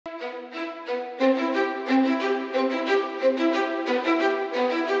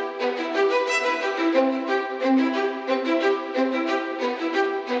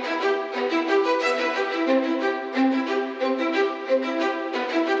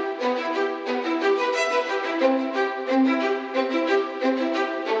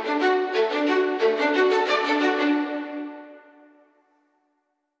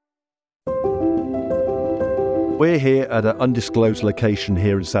We're here at an undisclosed location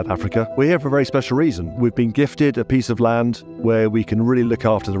here in South Africa. We're here for a very special reason. We've been gifted a piece of land where we can really look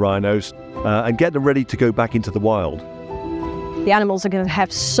after the rhinos and get them ready to go back into the wild. The animals are going to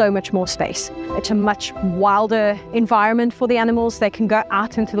have so much more space. It's a much wilder environment for the animals. They can go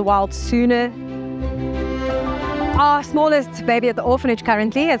out into the wild sooner. Our smallest baby at the orphanage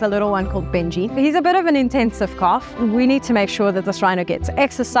currently is a little one called Benji. He's a bit of an intensive calf. We need to make sure that this rhino gets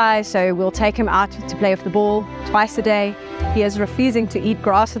exercise, so we'll take him out to play with the ball twice a day. He is refusing to eat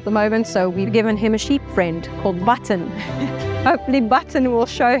grass at the moment, so we've given him a sheep friend called Button. Hopefully Button will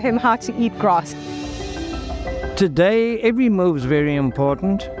show him how to eat grass. Today, every move is very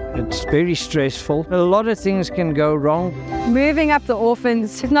important. It's very stressful. A lot of things can go wrong. Moving up the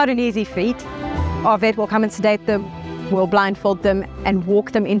orphans is not an easy feat. Our vet will come and sedate them, we'll blindfold them and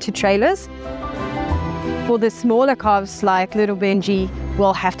walk them into trailers. For the smaller calves like little Benji,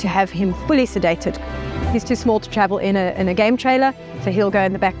 we'll have to have him fully sedated. He's too small to travel in a game trailer, so he'll go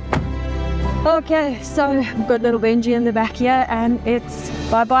in the back. Okay, so we've got little Benji in the back here and it's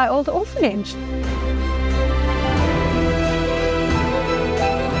bye-bye old orphanage.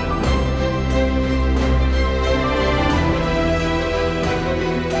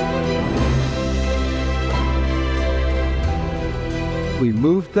 We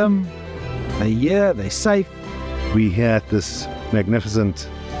moved them, they're here, they're safe. We're here at this magnificent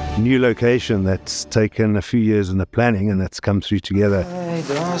new location that's taken a few years in the planning and that's come through together.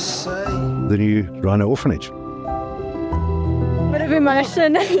 The new Rhino Orphanage. Bit of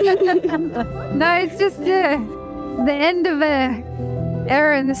emotion. No, it's just the end of an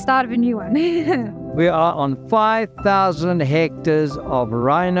era and the start of a new one. We are on 5,000 hectares of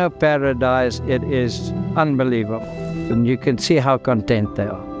rhino paradise. It is unbelievable. And you can see how content they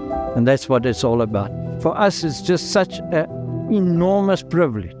are. And that's what it's all about. For us, it's just such an enormous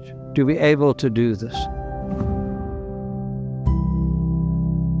privilege to be able to do this.